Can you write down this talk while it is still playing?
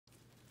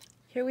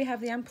Here we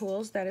have the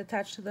ampoules that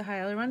attach to the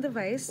Hyaluron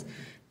device.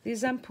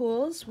 These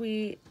ampoules,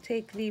 we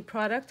take the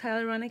product,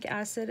 hyaluronic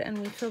acid, and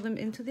we fill them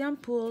into the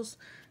ampoules,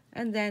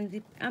 and then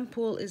the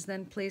ampoule is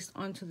then placed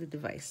onto the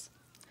device.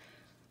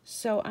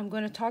 So I'm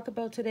going to talk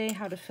about today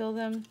how to fill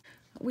them.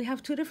 We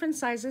have two different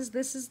sizes.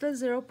 This is the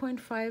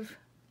 0.5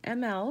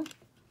 ml.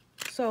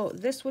 So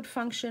this would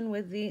function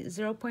with the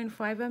 0.5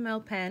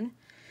 ml pen.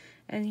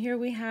 And here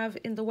we have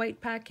in the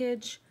white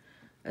package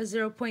a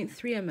 0.3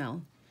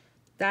 ml.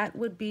 That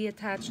would be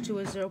attached to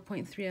a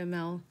 0.3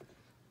 ml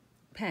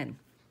pen.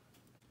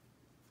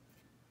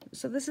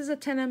 So this is a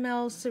 10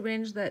 ml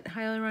syringe that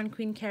Hyaluron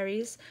Queen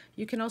carries.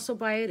 You can also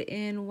buy it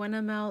in 1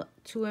 ml,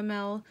 2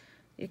 ml.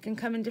 It can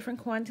come in different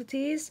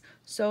quantities,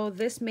 so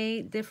this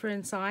may differ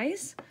in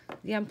size.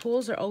 The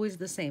ampoules are always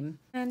the same.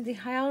 And the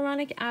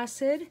hyaluronic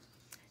acid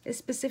is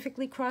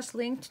specifically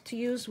cross-linked to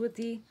use with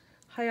the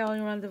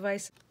Hyaluron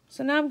device.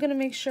 So now I'm going to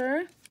make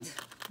sure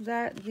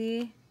that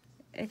the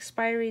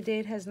expiry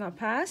date has not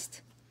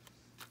passed.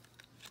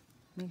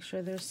 Make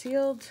sure they're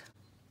sealed.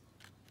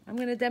 I'm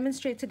going to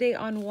demonstrate today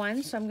on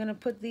one, so I'm going to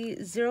put the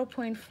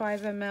 0.5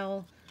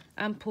 ml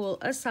ampoule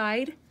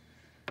aside,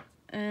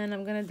 and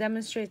I'm going to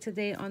demonstrate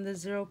today on the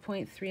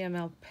 0.3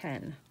 ml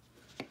pen.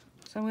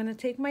 So I'm going to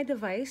take my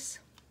device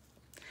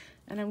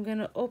and I'm going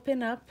to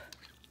open up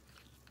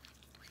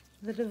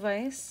the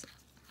device.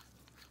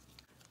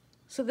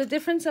 So the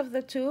difference of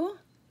the two,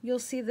 you'll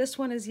see this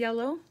one is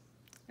yellow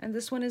and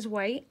this one is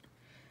white,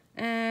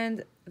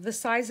 and the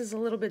size is a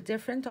little bit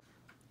different.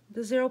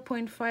 The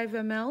 0.5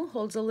 ml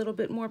holds a little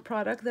bit more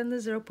product than the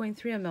 0.3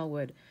 ml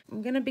would.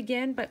 I'm going to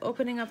begin by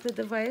opening up the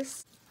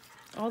device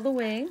all the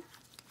way.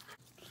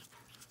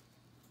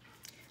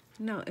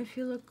 Now, if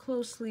you look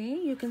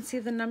closely, you can see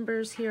the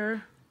numbers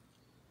here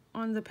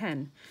on the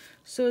pen.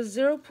 So a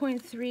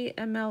 0.3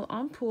 ml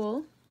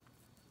ampoule,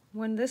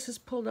 when this is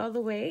pulled all the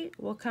way,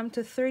 will come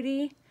to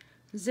 30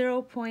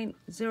 0.01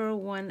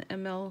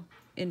 ml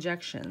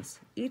injections.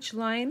 Each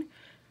line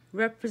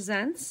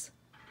represents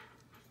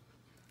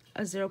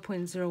a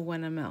 0.01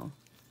 ml.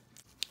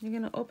 You're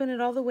going to open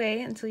it all the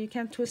way until you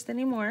can't twist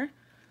anymore.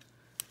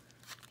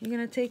 You're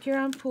going to take your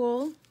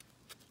ampoule,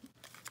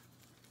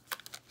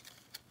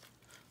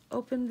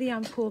 open the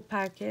ampoule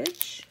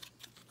package,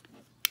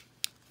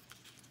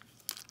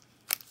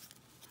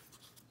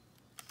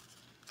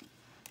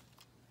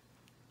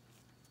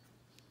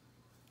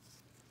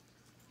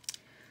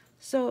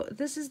 so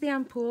this is the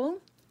ampoule.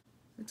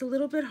 It's a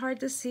little bit hard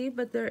to see,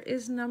 but there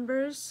is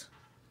numbers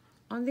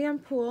on the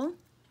ampoule,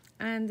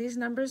 and these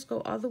numbers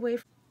go all the way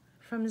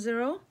from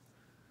 0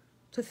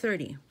 to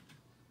 30.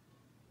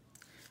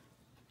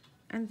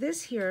 And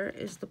this here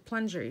is the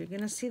plunger. You're going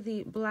to see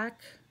the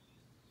black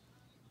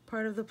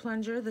part of the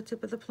plunger. The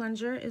tip of the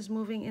plunger is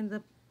moving in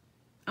the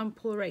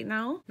ampoule right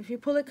now. If you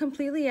pull it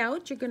completely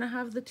out, you're going to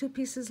have the two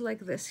pieces like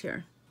this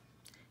here.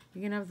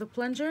 You're going to have the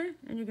plunger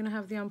and you're going to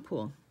have the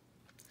ampoule.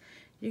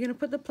 You're going to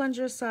put the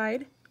plunger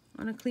aside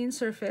on a clean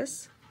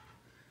surface.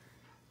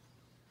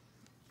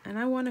 And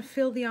I want to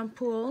fill the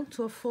ampoule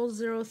to a full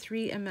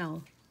 0.3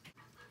 ml.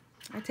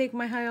 I take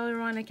my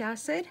hyaluronic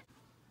acid.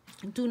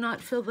 Do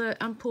not fill the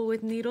ampoule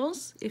with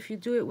needles. If you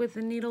do it with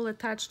the needle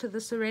attached to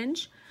the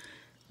syringe,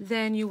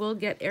 then you will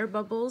get air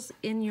bubbles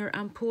in your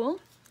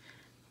ampoule.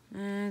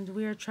 And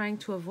we are trying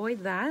to avoid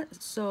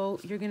that. So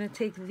you're going to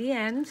take the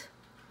end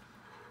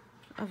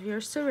of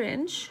your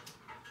syringe,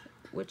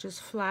 which is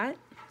flat.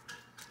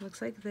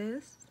 Looks like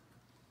this.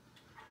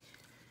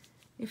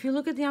 If you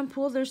look at the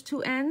ampoule, there's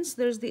two ends.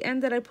 There's the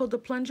end that I pulled the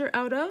plunger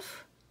out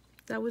of.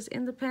 That was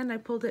in the pen, I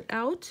pulled it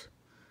out.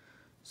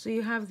 So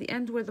you have the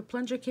end where the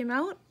plunger came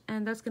out,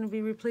 and that's going to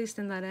be replaced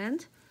in that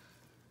end.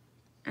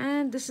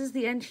 And this is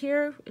the end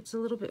here. It's a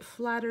little bit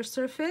flatter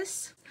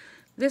surface.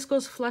 This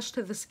goes flush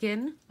to the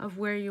skin of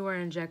where you are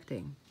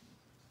injecting.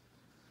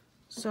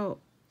 So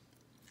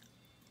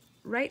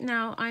right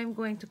now I'm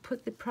going to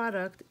put the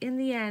product in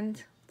the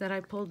end that I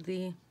pulled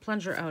the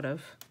plunger out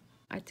of.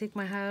 I take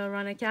my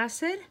hyaluronic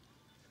acid.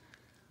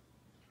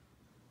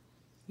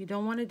 You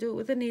don't want to do it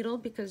with a needle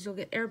because you'll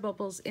get air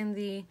bubbles in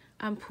the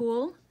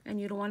ampoule, and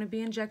you don't want to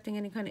be injecting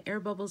any kind of air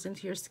bubbles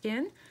into your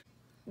skin.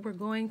 We're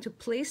going to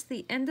place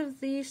the end of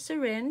the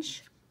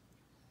syringe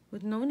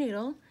with no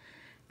needle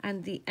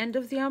and the end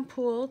of the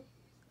ampoule,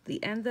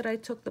 the end that I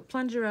took the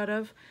plunger out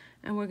of,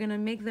 and we're going to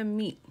make them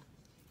meet.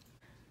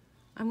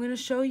 I'm going to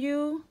show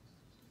you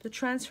the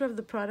transfer of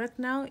the product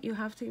now. You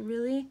have to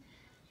really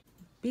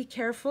be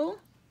careful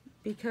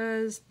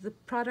because the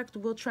product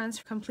will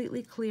transfer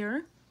completely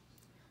clear.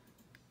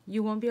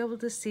 You won't be able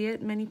to see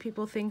it. Many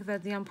people think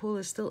that the ampoule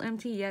is still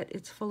empty, yet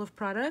it's full of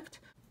product.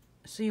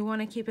 So you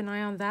want to keep an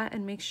eye on that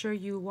and make sure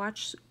you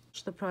watch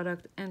the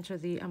product enter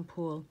the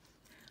ampoule.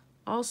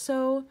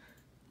 Also,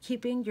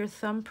 keeping your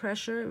thumb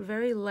pressure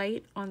very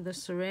light on the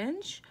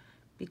syringe,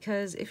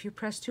 because if you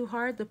press too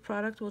hard, the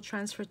product will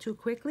transfer too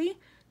quickly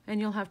and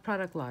you'll have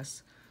product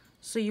loss.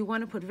 So you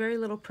want to put very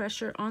little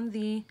pressure on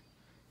the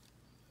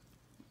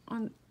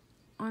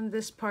on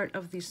this part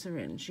of the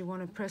syringe. You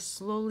want to press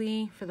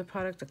slowly for the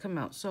product to come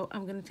out. So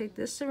I'm going to take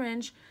this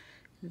syringe,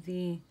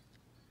 the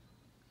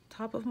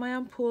top of my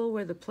ampoule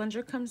where the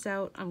plunger comes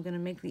out. I'm going to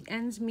make the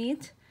ends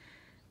meet,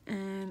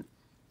 and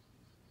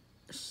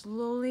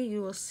slowly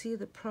you will see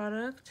the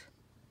product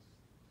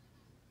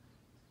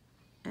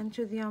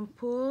enter the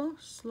ampoule.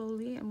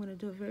 Slowly, I'm going to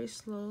do it very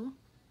slow.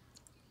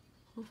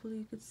 Hopefully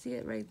you could see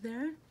it right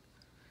there.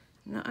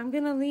 Now I'm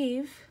going to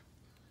leave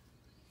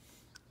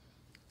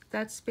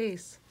that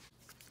space.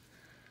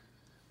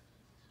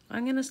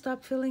 I'm going to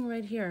stop filling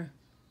right here.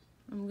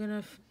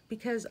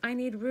 Because I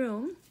need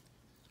room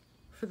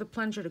for the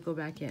plunger to go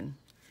back in.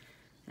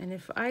 And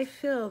if I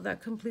fill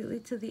that completely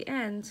to the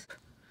end,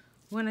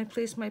 when I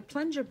place my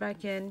plunger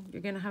back in,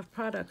 you're going to have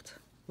product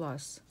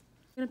loss.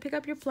 You're going to pick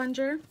up your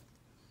plunger,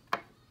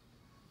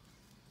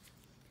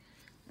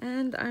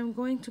 and I'm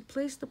going to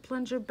place the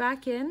plunger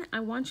back in.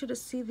 I want you to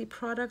see the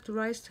product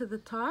rise to the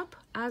top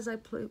as I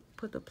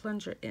put the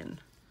plunger in.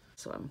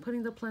 So I'm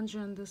putting the plunger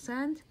on this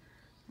end,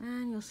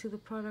 and you'll see the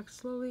product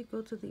slowly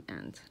go to the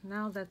end.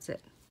 Now that's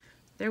it.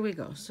 There we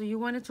go. So you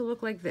want it to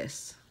look like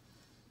this.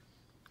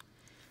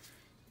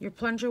 Your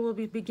plunger will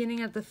be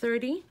beginning at the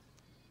 30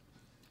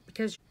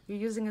 because you're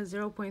using a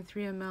 0.3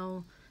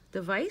 ml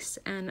device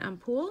and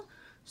ampoule.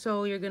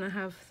 So you're going to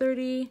have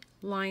 30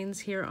 lines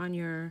here on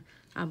your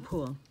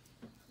ampoule.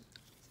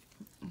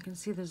 You can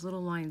see there's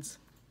little lines.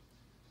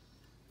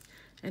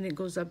 And it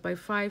goes up by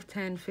 5,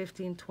 10,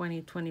 15,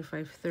 20,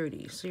 25,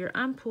 30. So your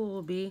ampoule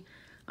will be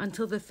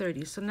until the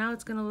 30. So now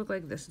it's going to look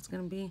like this. It's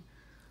going to be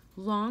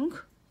long.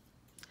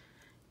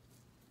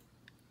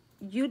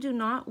 You do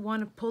not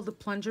want to pull the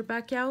plunger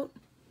back out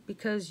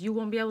because you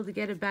won't be able to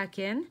get it back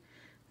in.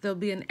 There'll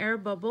be an air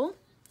bubble.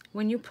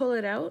 When you pull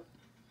it out,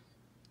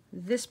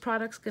 this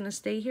product's going to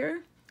stay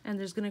here, and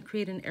there's going to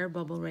create an air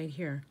bubble right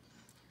here.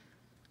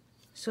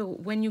 So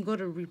when you go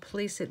to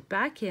replace it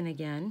back in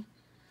again,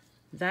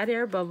 that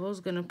air bubble is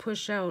going to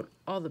push out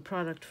all the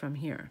product from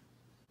here.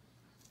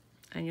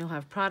 And you'll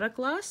have product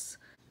loss.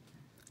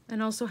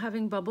 And also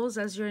having bubbles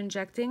as you're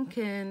injecting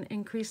can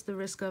increase the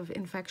risk of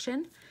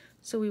infection.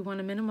 So we want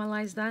to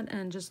minimize that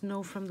and just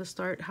know from the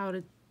start how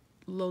to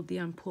load the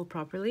ampoule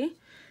properly.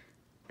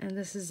 And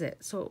this is it.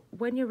 So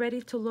when you're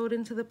ready to load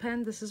into the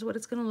pen, this is what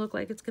it's going to look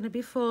like. It's going to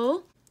be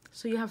full.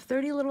 So you have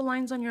 30 little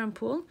lines on your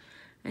ampoule,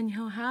 and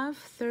you'll have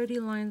 30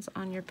 lines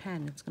on your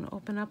pen. It's going to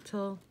open up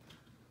till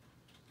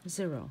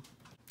 0.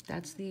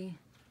 That's the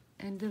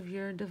end of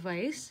your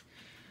device.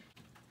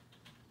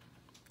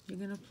 You're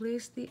going to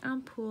place the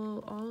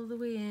ampoule all the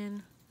way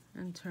in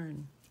and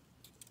turn.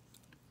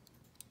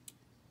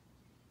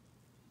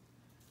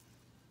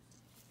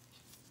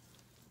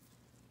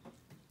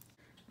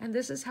 And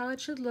this is how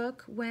it should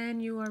look when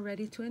you are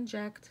ready to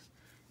inject.